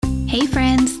Hey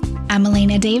friends, I'm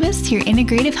Elena Davis, your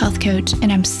integrative health coach, and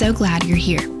I'm so glad you're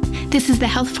here. This is the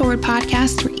Health Forward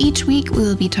podcast, where each week we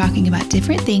will be talking about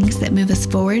different things that move us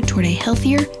forward toward a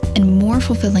healthier and more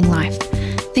fulfilling life.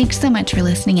 Thanks so much for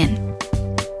listening in.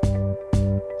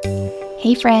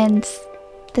 Hey friends,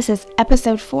 this is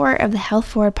episode 4 of the Health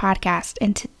Forward podcast,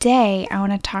 and today I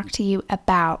want to talk to you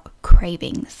about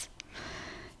cravings.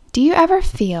 Do you ever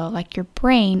feel like your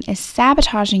brain is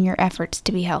sabotaging your efforts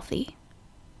to be healthy?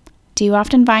 Do you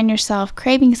often find yourself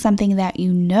craving something that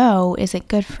you know isn't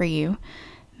good for you?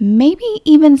 Maybe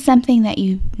even something that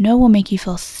you know will make you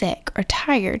feel sick or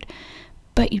tired,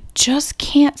 but you just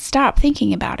can't stop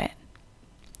thinking about it.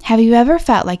 Have you ever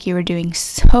felt like you were doing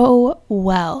so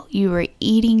well? You were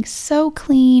eating so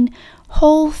clean,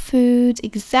 whole foods,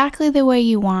 exactly the way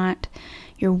you want.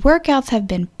 Your workouts have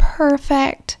been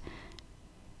perfect.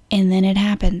 And then it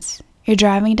happens. You're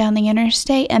driving down the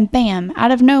interstate and bam,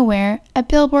 out of nowhere, a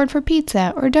billboard for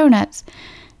pizza or donuts.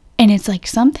 And it's like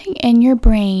something in your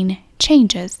brain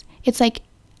changes. It's like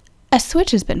a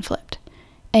switch has been flipped.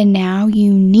 And now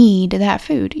you need that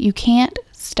food. You can't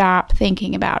stop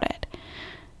thinking about it.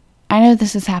 I know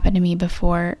this has happened to me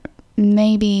before,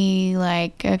 maybe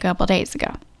like a couple days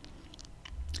ago.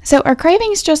 So are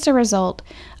cravings just a result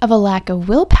of a lack of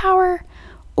willpower,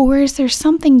 or is there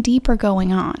something deeper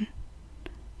going on?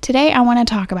 Today, I want to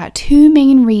talk about 2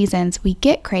 main reasons we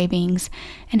get cravings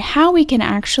and how we can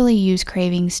actually use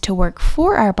cravings to work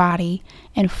for our body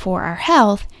and for our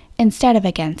health instead of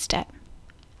against it.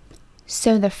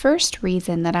 So the first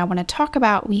reason that I want to talk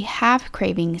about we have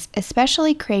cravings,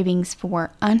 especially cravings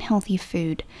for unhealthy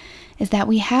food, is that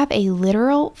we have a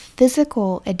literal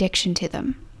physical addiction to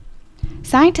them.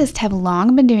 Scientists have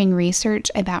long been doing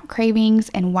research about cravings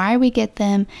and why we get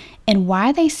them and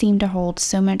why they seem to hold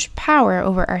so much power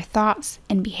over our thoughts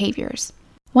and behaviors.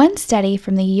 One study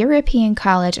from the European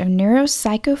College of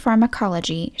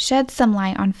Neuropsychopharmacology shed some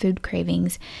light on food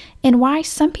cravings and why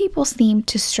some people seem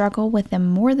to struggle with them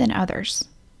more than others.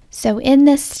 So in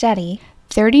this study,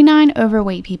 39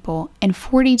 overweight people and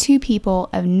 42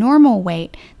 people of normal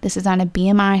weight, this is on a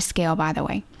BMI scale by the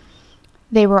way,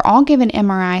 they were all given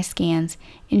MRI scans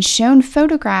and shown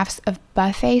photographs of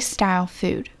buffet-style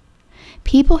food.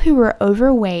 People who were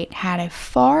overweight had a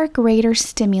far greater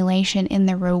stimulation in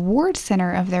the reward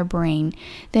center of their brain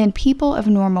than people of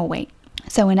normal weight.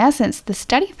 So in essence, the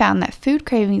study found that food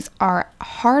cravings are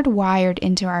hardwired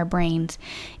into our brains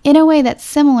in a way that's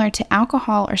similar to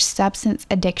alcohol or substance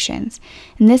addictions,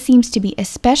 and this seems to be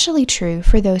especially true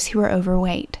for those who are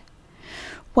overweight.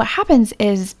 What happens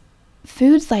is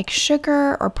foods like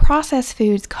sugar or processed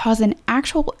foods cause an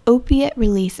actual opiate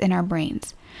release in our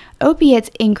brains.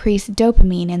 Opiates increase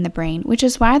dopamine in the brain, which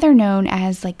is why they're known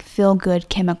as like feel-good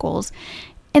chemicals,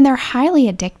 and they're highly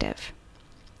addictive.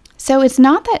 So it's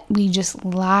not that we just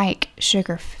like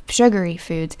sugary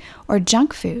foods or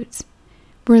junk foods.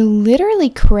 We're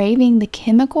literally craving the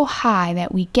chemical high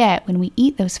that we get when we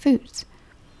eat those foods.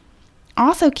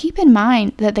 Also, keep in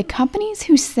mind that the companies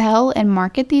who sell and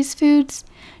market these foods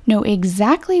know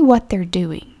exactly what they're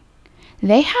doing.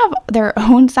 They have their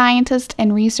own scientists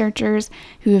and researchers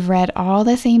who have read all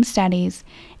the same studies,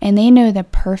 and they know the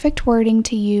perfect wording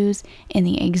to use and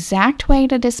the exact way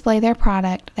to display their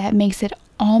product that makes it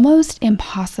almost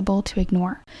impossible to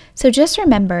ignore. So just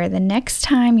remember, the next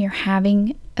time you're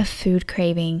having a food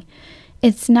craving,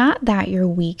 it's not that you're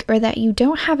weak or that you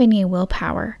don't have any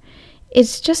willpower.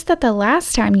 It's just that the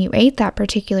last time you ate that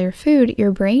particular food,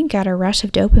 your brain got a rush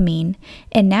of dopamine,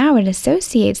 and now it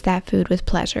associates that food with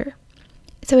pleasure.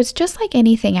 So it's just like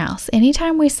anything else.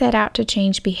 Anytime we set out to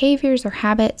change behaviors or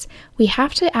habits, we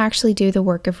have to actually do the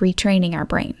work of retraining our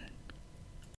brain.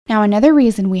 Now, another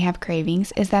reason we have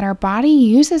cravings is that our body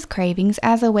uses cravings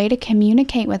as a way to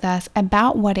communicate with us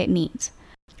about what it needs.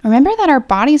 Remember that our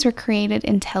bodies were created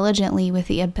intelligently with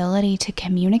the ability to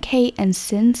communicate and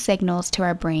send signals to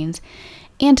our brains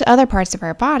and to other parts of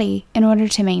our body in order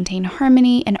to maintain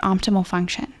harmony and optimal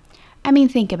function. I mean,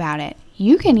 think about it.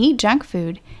 You can eat junk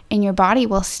food and your body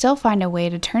will still find a way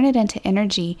to turn it into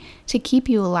energy to keep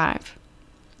you alive.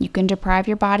 You can deprive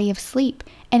your body of sleep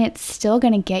and it's still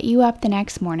going to get you up the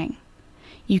next morning.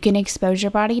 You can expose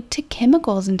your body to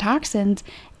chemicals and toxins,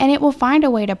 and it will find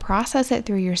a way to process it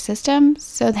through your system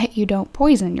so that you don't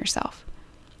poison yourself.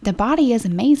 The body is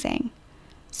amazing.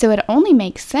 So it only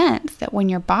makes sense that when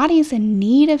your body is in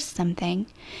need of something,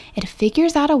 it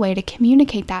figures out a way to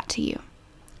communicate that to you.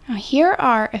 Now, here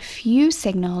are a few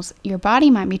signals your body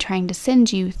might be trying to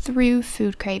send you through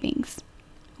food cravings.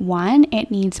 1,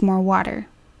 it needs more water.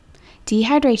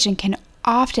 Dehydration can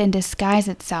often disguise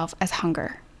itself as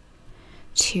hunger.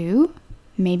 2,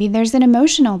 Maybe there's an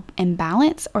emotional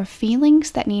imbalance or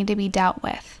feelings that need to be dealt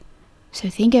with. So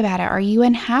think about it. Are you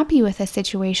unhappy with a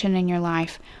situation in your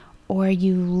life, or are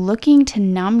you looking to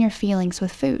numb your feelings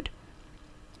with food?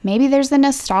 Maybe there's a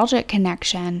nostalgic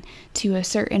connection to a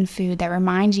certain food that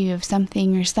reminds you of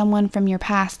something or someone from your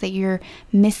past that you're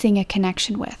missing a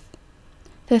connection with.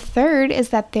 The third is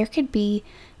that there could be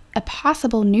a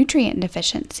possible nutrient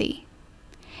deficiency.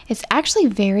 It's actually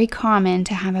very common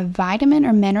to have a vitamin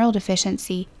or mineral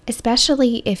deficiency,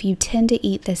 especially if you tend to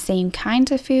eat the same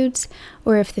kinds of foods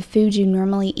or if the foods you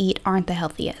normally eat aren't the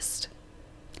healthiest.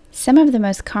 Some of the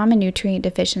most common nutrient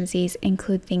deficiencies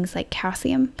include things like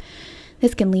calcium.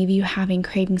 This can leave you having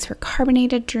cravings for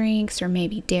carbonated drinks or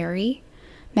maybe dairy.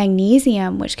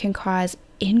 Magnesium, which can cause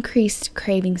increased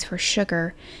cravings for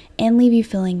sugar and leave you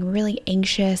feeling really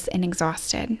anxious and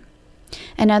exhausted.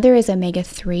 Another is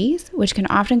omega-3s, which can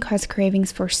often cause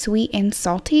cravings for sweet and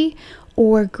salty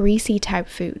or greasy type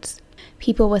foods.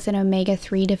 People with an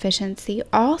omega-3 deficiency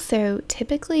also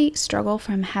typically struggle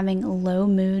from having low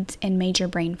moods and major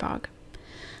brain fog.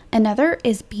 Another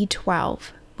is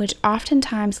B12, which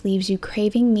oftentimes leaves you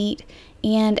craving meat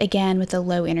and again with a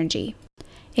low energy.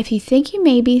 If you think you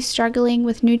may be struggling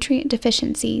with nutrient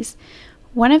deficiencies,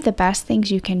 one of the best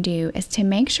things you can do is to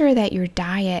make sure that your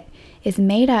diet is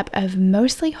made up of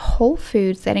mostly whole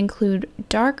foods that include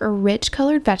dark or rich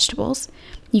colored vegetables.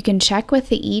 You can check with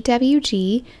the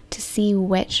EWG to see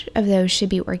which of those should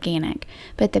be organic.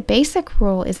 But the basic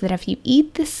rule is that if you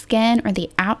eat the skin or the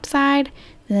outside,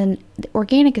 then the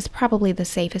organic is probably the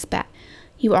safest bet.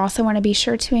 You also want to be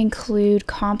sure to include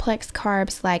complex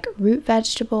carbs like root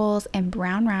vegetables and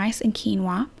brown rice and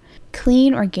quinoa,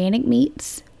 clean organic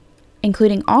meats,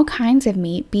 including all kinds of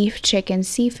meat, beef, chicken,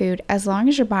 seafood, as long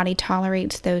as your body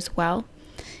tolerates those well.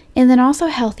 And then also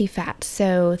healthy fats.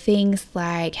 So things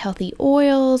like healthy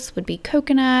oils would be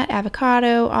coconut,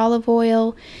 avocado, olive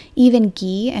oil, even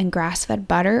ghee and grass-fed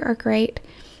butter are great.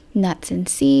 Nuts and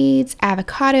seeds,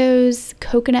 avocados,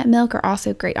 coconut milk are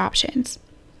also great options.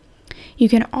 You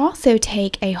can also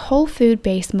take a whole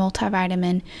food-based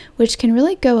multivitamin, which can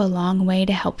really go a long way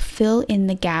to help fill in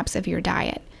the gaps of your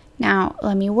diet. Now,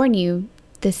 let me warn you,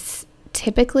 this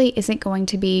typically isn't going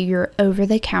to be your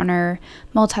over-the-counter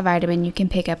multivitamin you can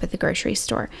pick up at the grocery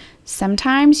store.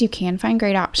 Sometimes you can find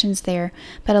great options there,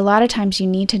 but a lot of times you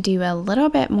need to do a little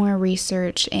bit more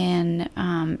research and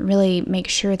really make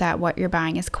sure that what you're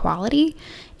buying is quality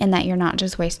and that you're not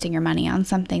just wasting your money on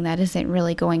something that isn't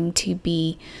really going to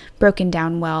be broken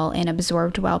down well and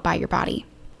absorbed well by your body.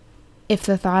 If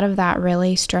the thought of that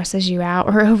really stresses you out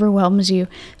or overwhelms you,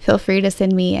 feel free to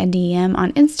send me a DM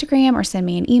on Instagram or send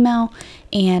me an email,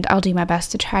 and I'll do my best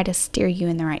to try to steer you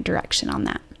in the right direction on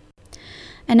that.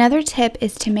 Another tip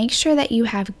is to make sure that you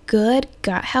have good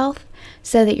gut health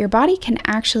so that your body can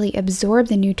actually absorb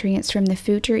the nutrients from the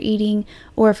food you're eating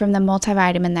or from the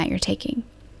multivitamin that you're taking.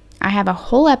 I have a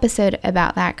whole episode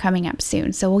about that coming up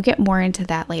soon, so we'll get more into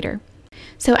that later.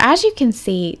 So as you can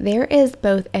see, there is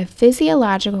both a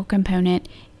physiological component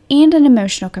and an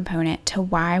emotional component to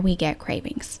why we get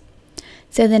cravings.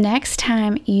 So the next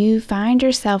time you find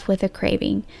yourself with a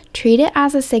craving, treat it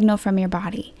as a signal from your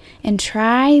body and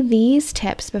try these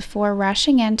tips before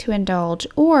rushing in to indulge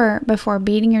or before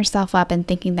beating yourself up and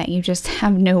thinking that you just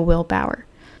have no willpower.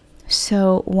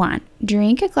 So 1,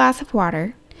 drink a glass of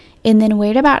water and then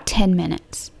wait about 10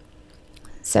 minutes.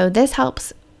 So this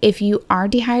helps. If you are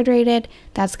dehydrated,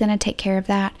 that's going to take care of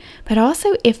that. But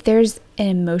also if there's an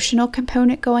emotional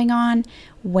component going on,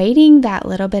 waiting that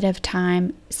little bit of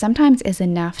time sometimes is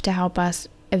enough to help us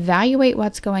evaluate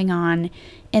what's going on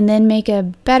and then make a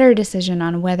better decision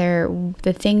on whether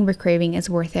the thing we're craving is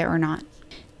worth it or not.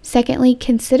 Secondly,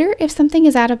 consider if something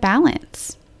is out of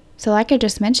balance. So like I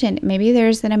just mentioned, maybe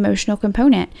there's an emotional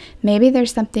component. Maybe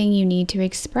there's something you need to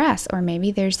express, or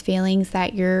maybe there's feelings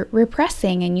that you're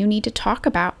repressing and you need to talk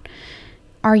about.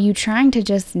 Are you trying to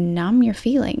just numb your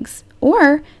feelings?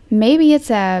 Or maybe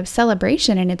it's a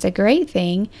celebration and it's a great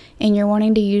thing and you're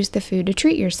wanting to use the food to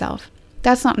treat yourself.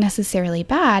 That's not necessarily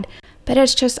bad, but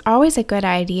it's just always a good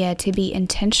idea to be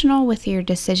intentional with your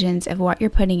decisions of what you're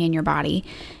putting in your body.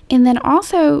 And then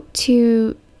also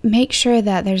to make sure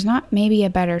that there's not maybe a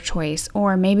better choice,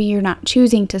 or maybe you're not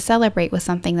choosing to celebrate with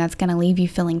something that's going to leave you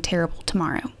feeling terrible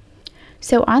tomorrow.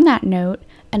 So on that note,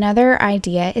 another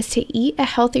idea is to eat a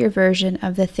healthier version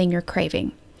of the thing you're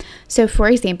craving. So for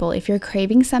example, if you're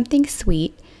craving something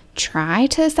sweet, try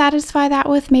to satisfy that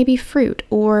with maybe fruit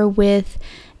or with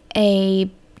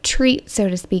a treat, so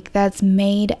to speak, that's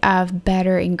made of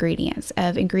better ingredients,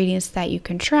 of ingredients that you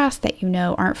can trust, that you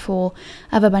know aren't full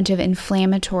of a bunch of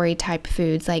inflammatory type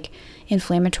foods like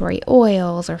inflammatory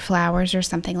oils or flours or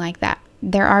something like that.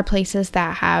 There are places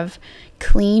that have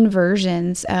clean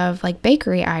versions of like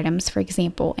bakery items, for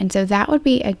example. And so that would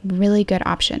be a really good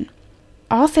option.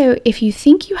 Also, if you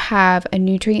think you have a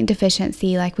nutrient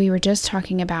deficiency like we were just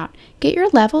talking about, get your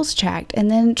levels checked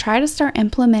and then try to start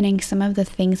implementing some of the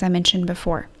things I mentioned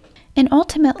before. And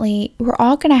ultimately, we're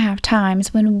all going to have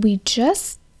times when we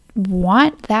just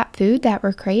want that food that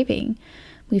we're craving.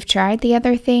 We've tried the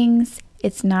other things,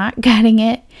 it's not cutting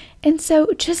it. And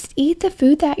so just eat the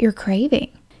food that you're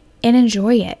craving and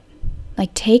enjoy it.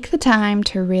 Like take the time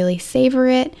to really savor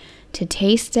it, to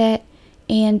taste it,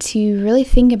 and to really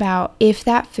think about if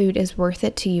that food is worth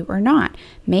it to you or not.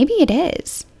 Maybe it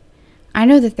is. I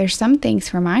know that there's some things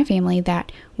for my family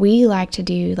that we like to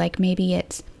do, like maybe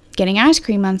it's getting ice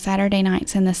cream on Saturday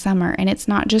nights in the summer, and it's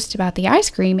not just about the ice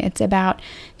cream, it's about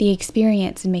the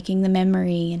experience and making the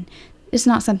memory, and it's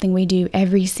not something we do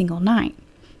every single night.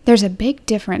 There's a big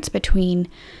difference between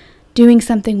doing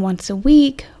something once a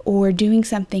week or doing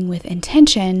something with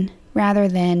intention rather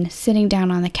than sitting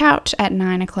down on the couch at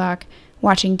 9 o'clock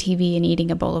watching TV and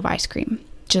eating a bowl of ice cream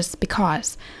just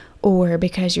because, or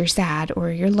because you're sad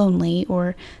or you're lonely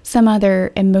or some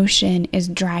other emotion is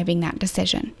driving that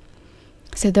decision.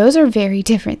 So those are very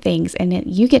different things, and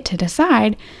you get to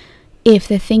decide if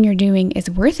the thing you're doing is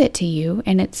worth it to you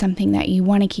and it's something that you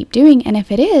want to keep doing, and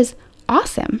if it is,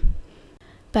 awesome.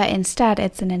 But instead,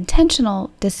 it's an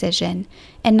intentional decision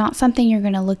and not something you're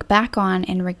going to look back on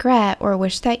and regret or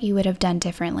wish that you would have done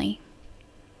differently.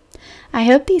 I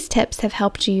hope these tips have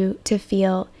helped you to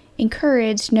feel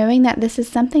encouraged, knowing that this is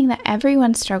something that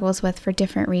everyone struggles with for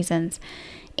different reasons,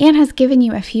 and has given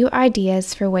you a few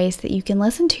ideas for ways that you can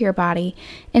listen to your body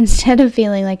instead of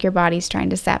feeling like your body's trying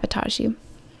to sabotage you.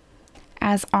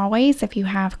 As always, if you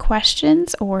have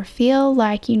questions or feel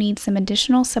like you need some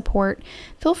additional support,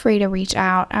 feel free to reach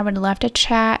out. I would love to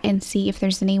chat and see if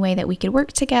there's any way that we could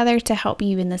work together to help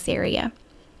you in this area.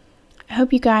 I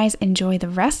hope you guys enjoy the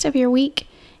rest of your week,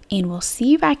 and we'll see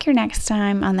you back here next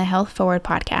time on the Health Forward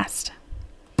podcast.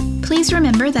 Please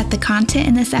remember that the content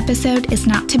in this episode is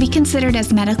not to be considered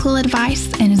as medical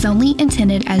advice and is only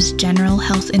intended as general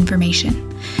health information.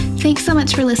 Thanks so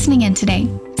much for listening in today.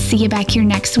 See you back here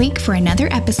next week for another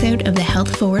episode of the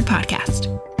Health Forward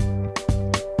podcast.